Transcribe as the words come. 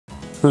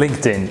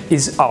LinkedIn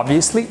is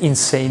obviously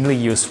insanely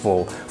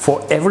useful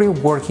for every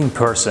working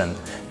person,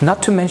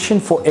 not to mention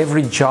for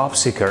every job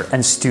seeker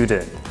and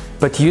student.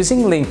 But using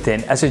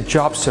LinkedIn as a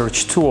job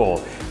search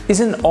tool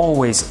isn't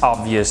always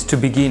obvious to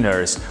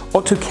beginners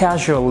or to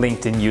casual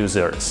LinkedIn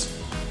users.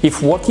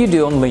 If what you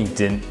do on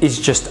LinkedIn is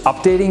just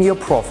updating your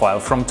profile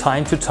from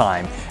time to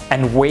time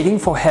and waiting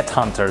for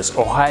headhunters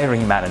or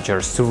hiring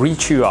managers to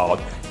reach you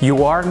out,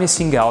 you are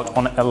missing out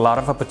on a lot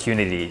of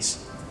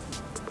opportunities.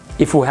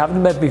 If we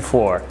haven't met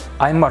before,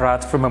 I'm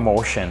Marat from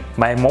EMMOTION,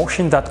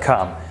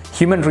 myemotion.com,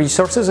 human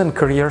resources and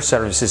career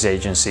services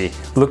agency.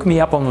 Look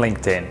me up on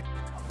LinkedIn.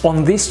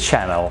 On this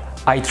channel,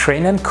 I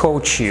train and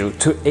coach you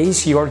to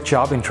ace your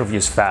job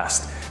interviews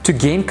fast, to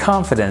gain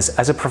confidence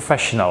as a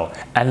professional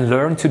and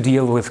learn to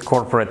deal with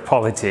corporate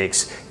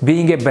politics,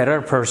 being a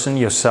better person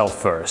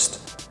yourself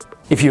first.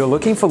 If you're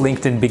looking for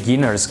LinkedIn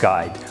Beginner's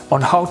Guide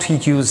on how to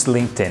use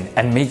LinkedIn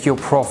and make your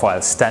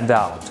profile stand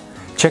out,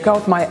 check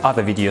out my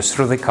other videos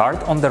through the card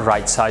on the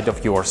right side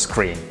of your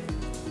screen.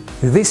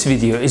 This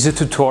video is a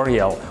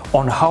tutorial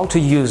on how to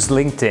use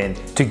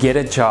LinkedIn to get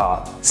a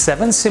job.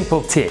 7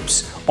 simple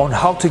tips on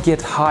how to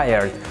get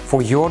hired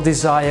for your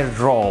desired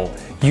role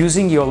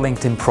using your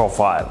LinkedIn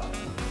profile.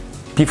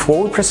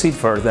 Before we proceed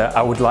further,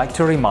 I would like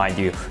to remind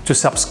you to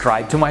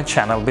subscribe to my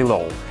channel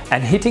below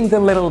and hitting the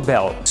little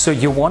bell so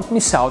you won't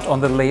miss out on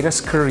the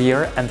latest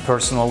career and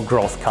personal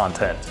growth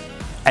content.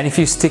 And if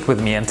you stick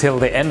with me until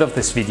the end of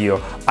this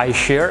video, I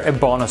share a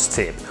bonus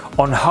tip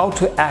on how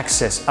to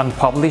access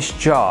unpublished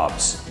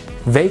jobs,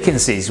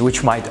 vacancies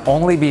which might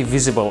only be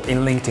visible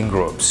in LinkedIn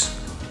groups.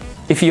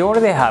 If you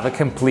already have a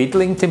complete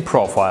LinkedIn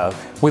profile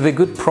with a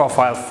good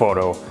profile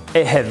photo,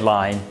 a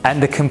headline,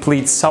 and a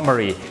complete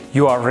summary,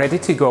 you are ready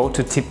to go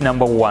to tip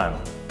number 1.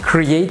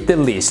 Create the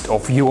list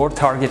of your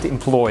target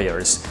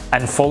employers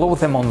and follow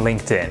them on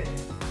LinkedIn.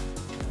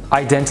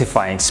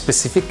 Identifying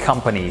specific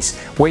companies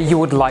where you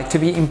would like to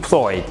be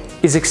employed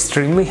is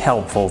extremely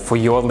helpful for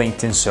your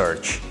LinkedIn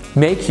search.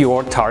 Make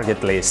your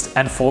target list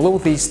and follow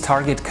these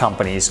target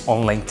companies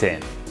on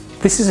LinkedIn.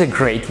 This is a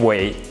great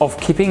way of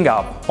keeping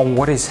up on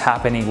what is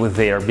happening with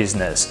their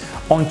business,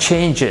 on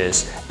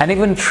changes and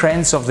even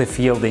trends of the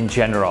field in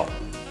general.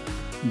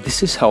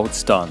 This is how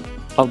it's done.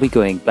 I'll be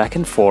going back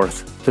and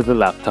forth to the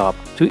laptop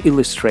to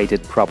illustrate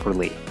it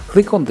properly.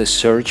 Click on the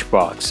search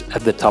box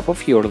at the top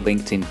of your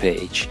LinkedIn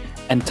page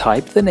and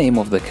type the name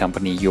of the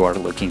company you are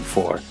looking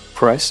for.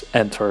 Press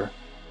Enter.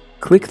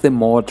 Click the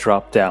More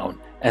drop-down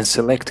and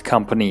select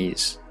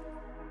Companies.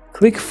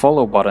 Click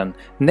Follow button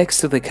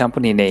next to the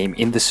company name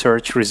in the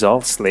search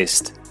results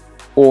list.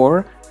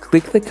 Or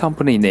click the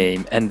company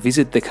name and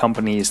visit the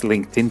company's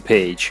LinkedIn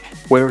page,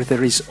 where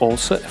there is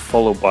also a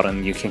Follow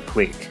button you can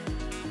click.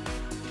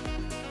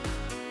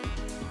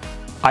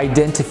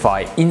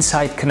 Identify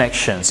inside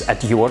connections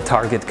at your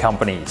target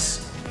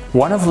companies.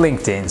 One of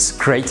LinkedIn's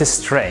greatest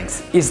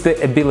strengths is the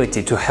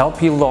ability to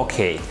help you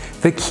locate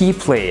the key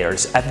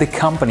players at the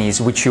companies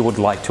which you would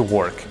like to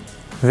work.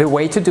 The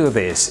way to do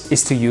this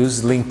is to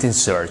use LinkedIn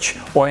search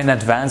or an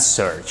advanced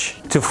search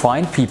to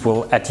find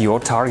people at your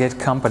target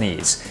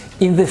companies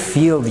in the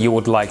field you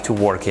would like to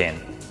work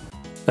in.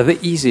 The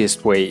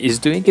easiest way is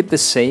doing it the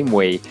same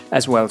way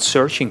as while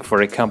searching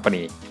for a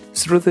company,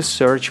 through the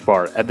search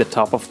bar at the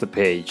top of the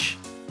page.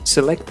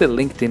 Select the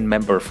LinkedIn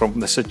member from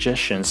the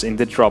suggestions in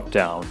the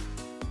drop-down,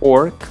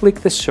 or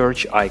click the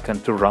search icon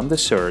to run the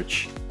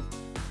search.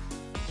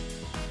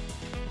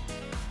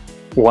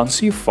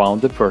 Once you've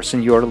found the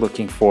person you are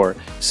looking for,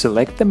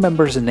 select the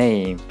member's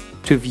name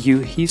to view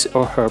his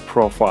or her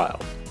profile.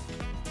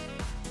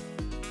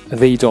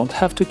 They don't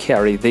have to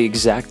carry the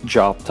exact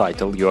job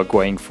title you are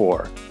going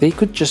for. They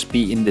could just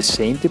be in the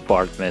same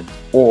department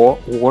or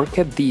work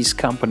at these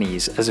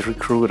companies as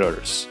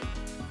recruiters.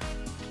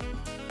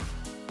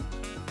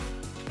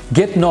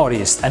 Get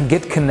noticed and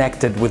get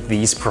connected with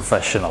these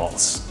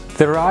professionals.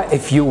 There are a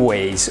few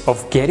ways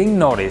of getting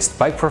noticed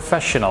by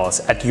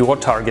professionals at your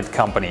target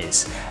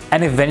companies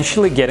and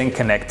eventually getting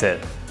connected.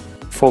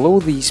 Follow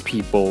these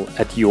people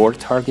at your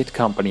target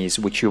companies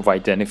which you've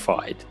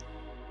identified.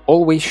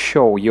 Always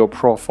show your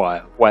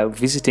profile while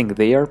visiting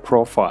their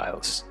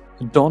profiles.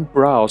 Don't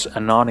browse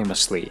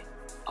anonymously.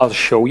 I'll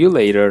show you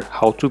later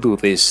how to do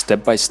this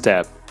step by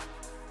step.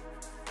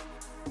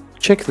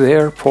 Check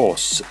their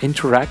posts,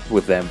 interact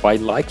with them by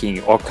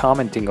liking or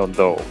commenting on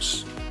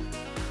those.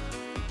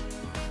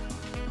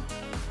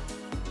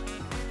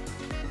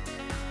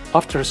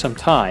 After some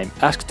time,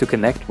 ask to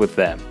connect with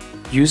them,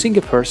 using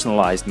a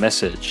personalized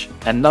message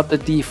and not the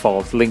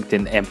default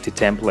LinkedIn empty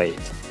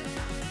template.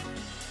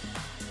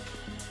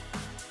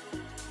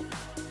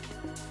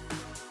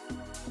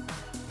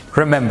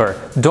 Remember,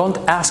 don't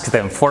ask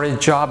them for a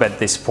job at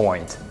this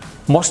point.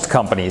 Most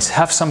companies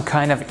have some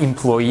kind of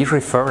employee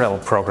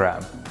referral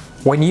program.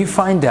 When you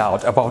find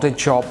out about a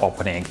job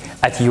opening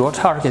at your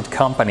target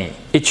company,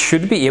 it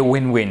should be a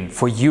win-win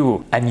for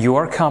you and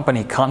your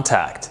company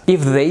contact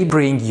if they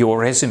bring your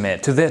resume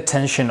to the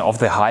attention of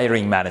the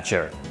hiring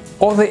manager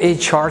or the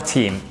HR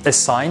team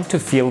assigned to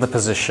fill the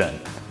position.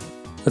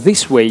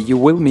 This way you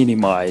will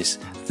minimize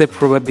the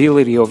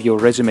probability of your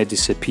resume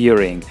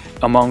disappearing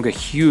among a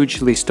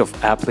huge list of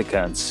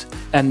applicants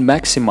and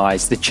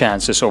maximize the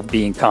chances of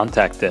being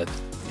contacted.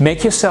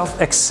 Make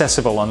yourself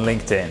accessible on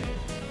LinkedIn.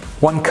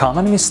 One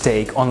common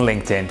mistake on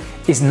LinkedIn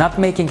is not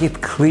making it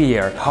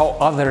clear how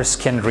others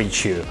can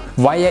reach you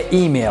via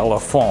email or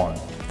phone.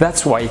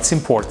 That's why it's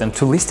important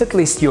to list at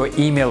least your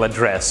email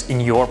address in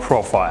your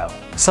profile,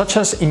 such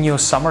as in your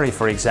summary,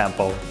 for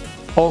example.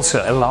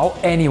 Also, allow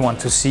anyone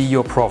to see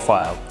your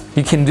profile.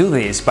 You can do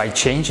this by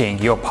changing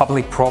your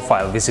public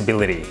profile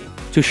visibility.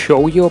 To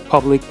show your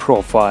public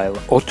profile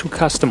or to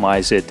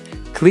customize it,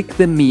 click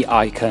the Me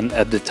icon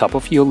at the top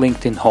of your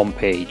LinkedIn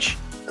homepage.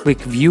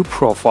 Click View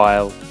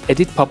Profile,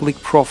 edit Public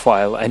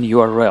Profile and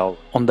URL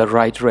on the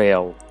right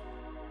rail.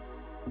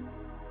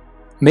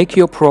 Make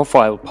your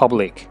profile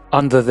public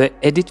under the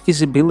Edit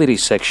Visibility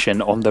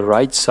section on the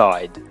right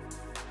side.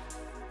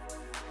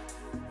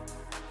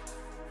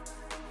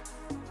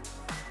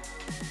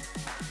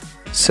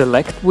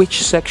 Select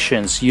which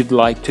sections you'd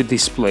like to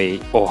display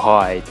or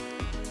hide.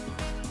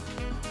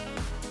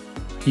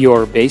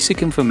 Your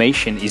basic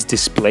information is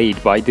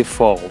displayed by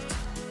default.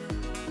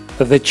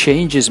 The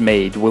changes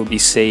made will be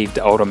saved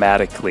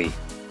automatically.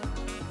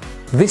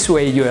 This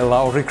way you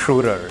allow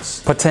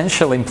recruiters,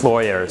 potential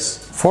employers,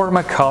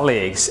 former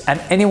colleagues, and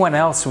anyone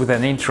else with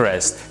an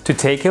interest to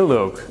take a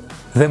look.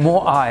 The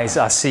more eyes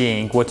are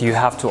seeing what you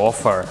have to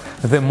offer,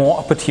 the more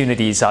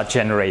opportunities are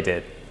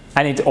generated.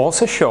 And it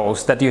also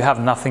shows that you have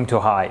nothing to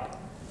hide.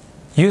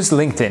 Use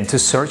LinkedIn to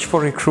search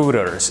for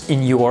recruiters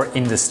in your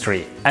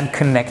industry and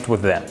connect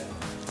with them.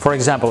 For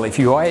example, if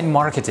you are in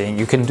marketing,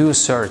 you can do a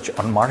search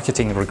on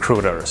marketing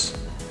recruiters.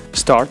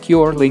 Start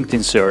your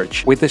LinkedIn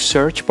search with the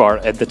search bar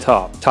at the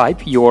top.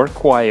 Type your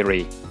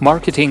query,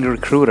 marketing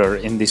recruiter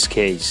in this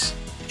case.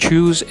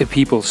 Choose a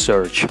people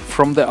search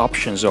from the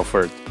options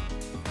offered.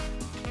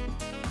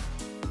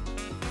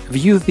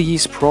 View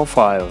these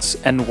profiles,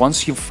 and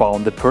once you've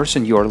found the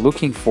person you're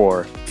looking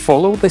for,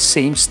 follow the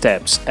same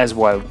steps as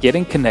while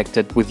getting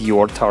connected with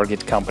your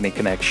target company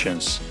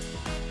connections.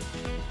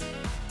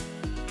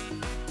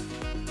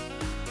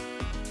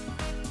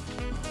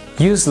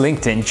 Use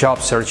LinkedIn Job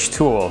Search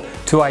tool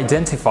to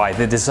identify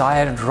the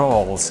desired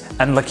roles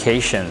and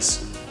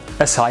locations.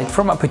 Aside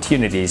from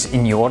opportunities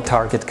in your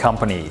target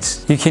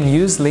companies, you can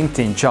use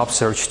LinkedIn Job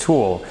Search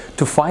tool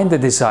to find the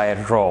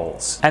desired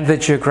roles and the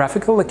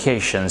geographical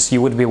locations you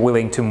would be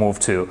willing to move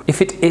to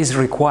if it is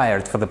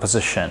required for the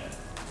position.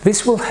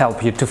 This will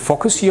help you to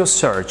focus your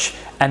search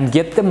and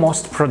get the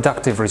most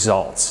productive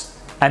results.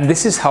 And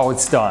this is how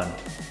it's done.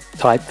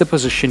 Type the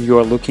position you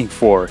are looking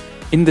for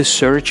in the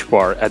search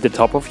bar at the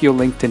top of your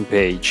LinkedIn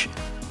page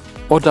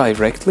or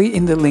directly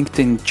in the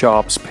LinkedIn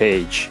Jobs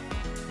page.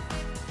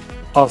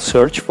 I'll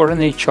search for an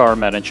HR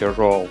manager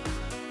role.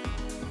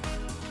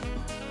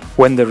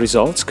 When the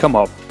results come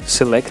up,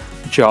 select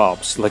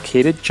Jobs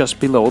located just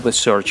below the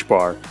search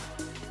bar.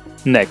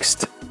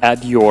 Next,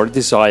 add your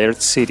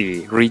desired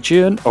city,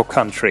 region or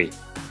country.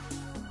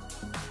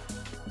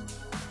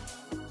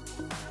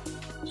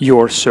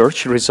 Your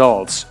search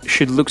results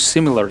should look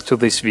similar to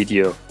this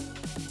video.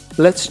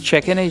 Let's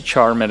check an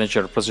HR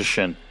manager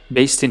position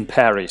based in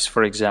Paris,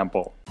 for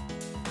example.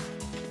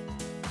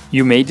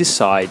 You may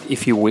decide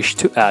if you wish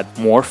to add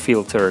more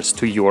filters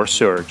to your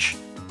search.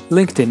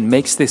 LinkedIn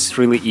makes this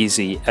really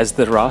easy as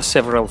there are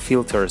several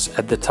filters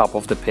at the top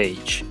of the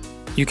page.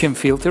 You can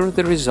filter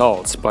the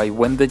results by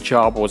when the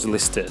job was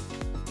listed.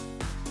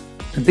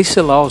 This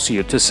allows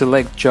you to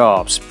select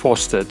jobs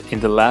posted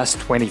in the last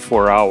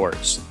 24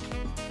 hours,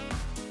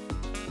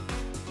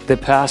 the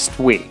past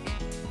week,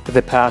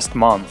 the past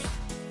month,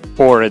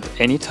 or at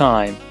any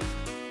time.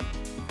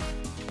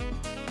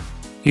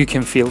 You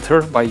can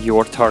filter by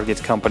your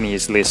target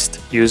company's list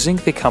using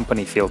the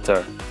company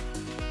filter.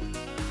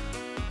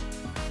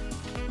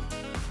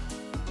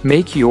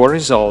 Make your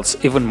results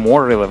even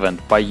more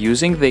relevant by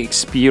using the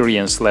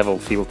experience level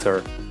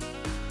filter.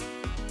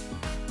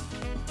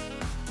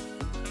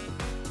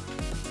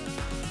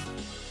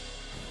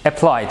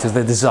 Apply to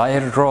the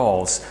desired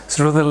roles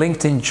through the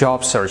LinkedIn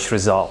job search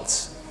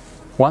results.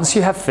 Once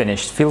you have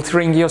finished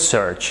filtering your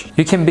search,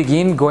 you can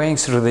begin going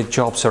through the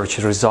job search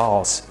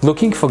results,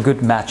 looking for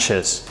good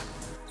matches.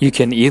 You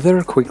can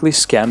either quickly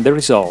scan the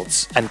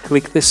results and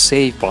click the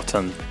Save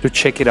button to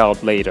check it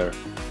out later.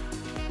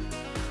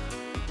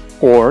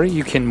 Or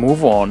you can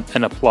move on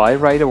and apply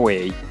right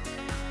away.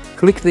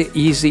 Click the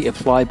Easy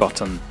Apply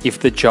button if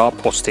the job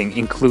posting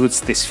includes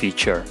this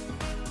feature.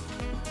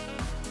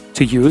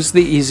 To use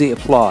the Easy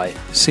Apply,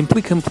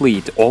 simply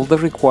complete all the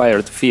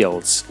required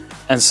fields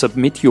and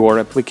submit your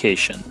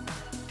application.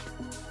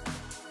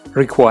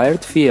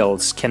 Required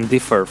fields can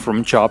differ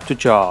from job to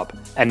job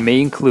and may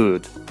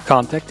include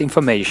contact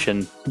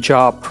information,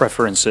 job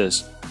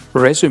preferences,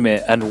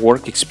 resume and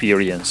work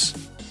experience.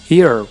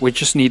 Here we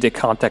just need a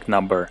contact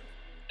number.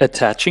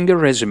 Attaching a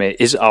resume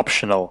is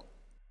optional.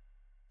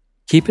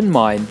 Keep in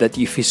mind that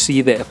if you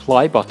see the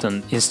Apply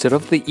button instead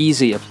of the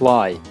Easy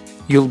Apply,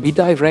 you'll be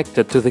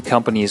directed to the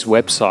company's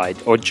website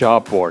or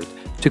job board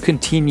to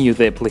continue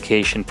the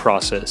application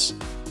process.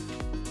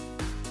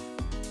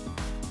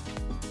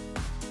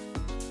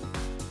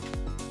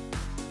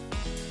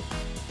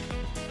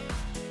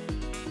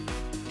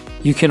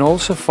 You can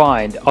also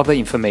find other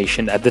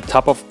information at the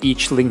top of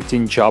each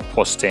LinkedIn job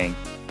posting.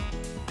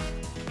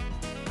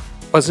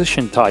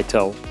 Position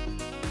title,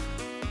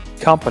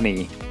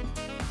 company,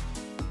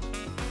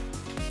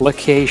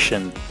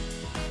 location,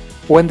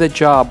 when the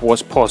job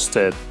was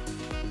posted,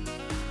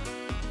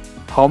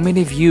 how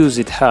many views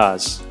it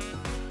has,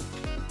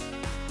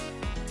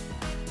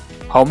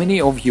 how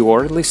many of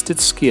your listed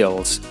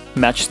skills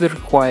match the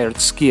required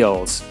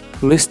skills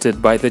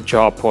listed by the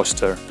job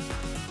poster,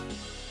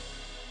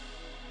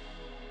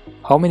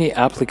 how many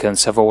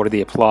applicants have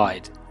already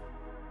applied,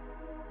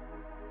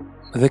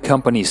 the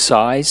company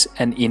size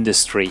and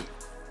industry,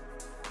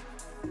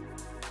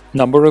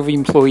 number of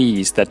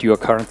employees that you are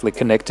currently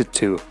connected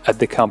to at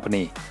the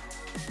company.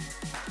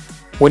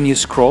 When you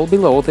scroll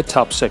below the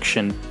top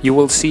section, you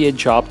will see a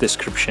job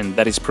description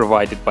that is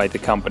provided by the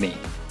company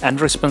and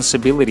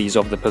responsibilities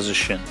of the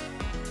position.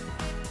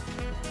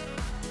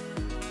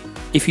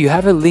 If you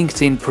have a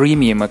LinkedIn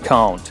Premium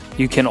account,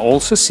 you can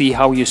also see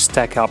how you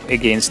stack up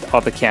against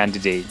other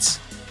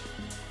candidates.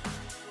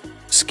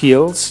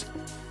 Skills,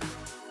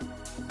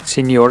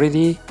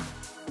 seniority,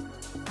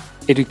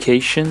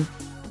 education,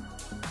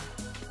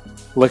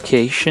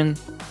 location.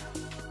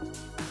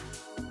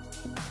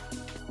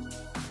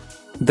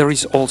 There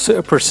is also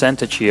a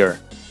percentage here,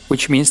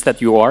 which means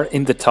that you are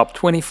in the top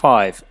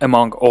 25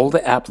 among all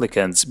the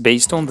applicants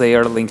based on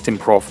their LinkedIn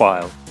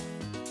profile.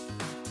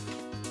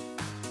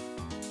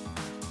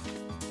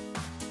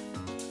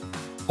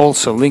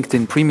 Also,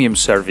 LinkedIn Premium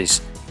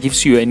service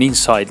gives you an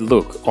inside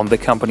look on the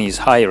company's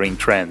hiring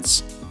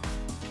trends,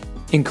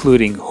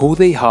 including who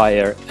they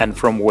hire and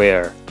from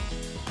where.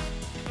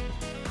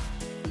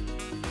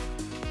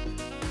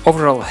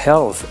 Overall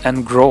health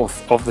and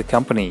growth of the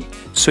company,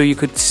 so you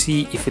could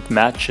see if it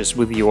matches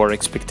with your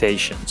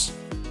expectations.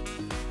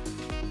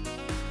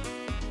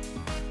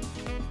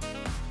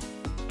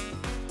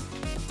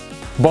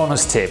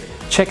 Bonus tip: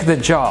 check the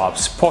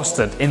jobs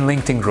posted in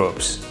LinkedIn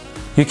groups.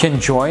 You can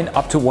join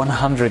up to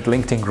 100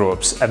 LinkedIn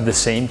groups at the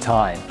same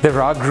time.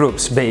 There are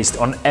groups based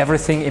on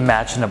everything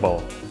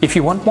imaginable. If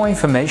you want more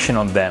information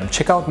on them,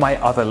 check out my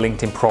other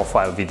LinkedIn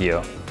profile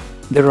video.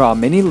 There are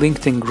many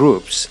LinkedIn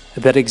groups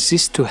that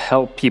exist to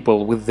help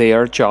people with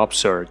their job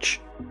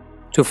search.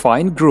 To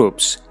find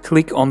groups,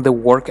 click on the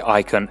work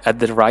icon at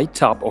the right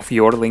top of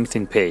your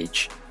LinkedIn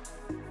page.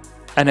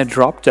 And a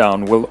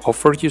drop-down will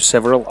offer you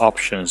several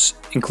options,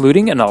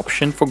 including an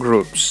option for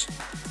groups.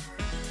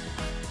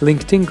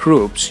 LinkedIn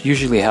groups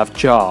usually have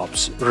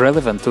jobs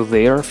relevant to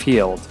their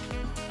field,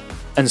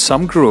 and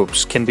some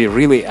groups can be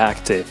really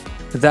active.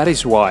 That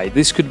is why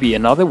this could be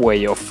another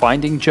way of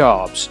finding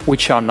jobs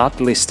which are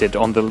not listed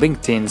on the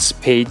LinkedIn's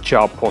paid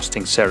job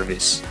posting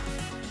service.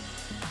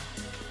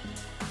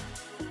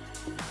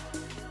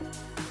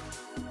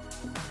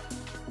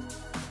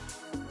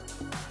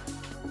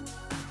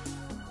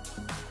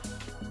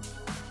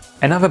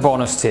 Another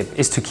bonus tip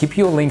is to keep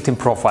your LinkedIn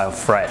profile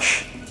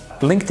fresh.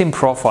 LinkedIn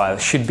profile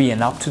should be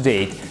an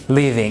up-to-date,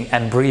 living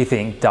and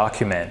breathing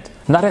document,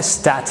 not a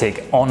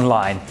static,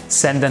 online,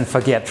 send and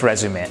forget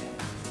resume.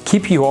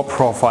 Keep your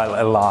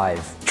profile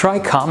alive. Try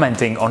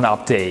commenting on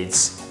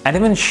updates and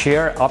even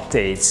share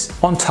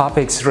updates on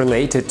topics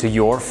related to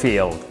your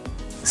field.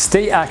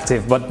 Stay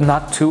active but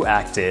not too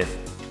active.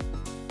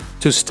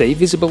 To stay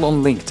visible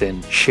on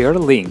LinkedIn, share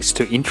links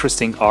to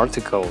interesting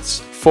articles,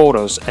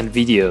 photos and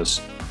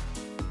videos,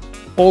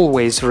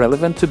 always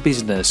relevant to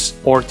business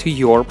or to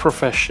your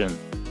profession.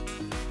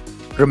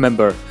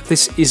 Remember,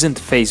 this isn't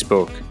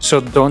Facebook, so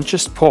don't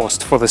just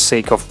post for the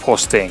sake of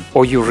posting,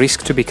 or you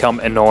risk to become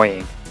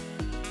annoying.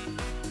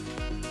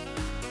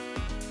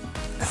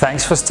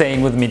 Thanks for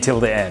staying with me till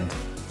the end.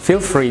 Feel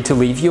free to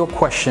leave your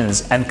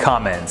questions and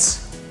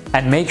comments.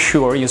 And make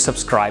sure you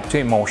subscribe to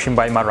EMMOTION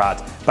by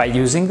Marat by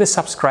using the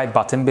subscribe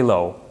button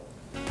below.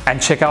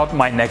 And check out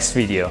my next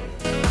video.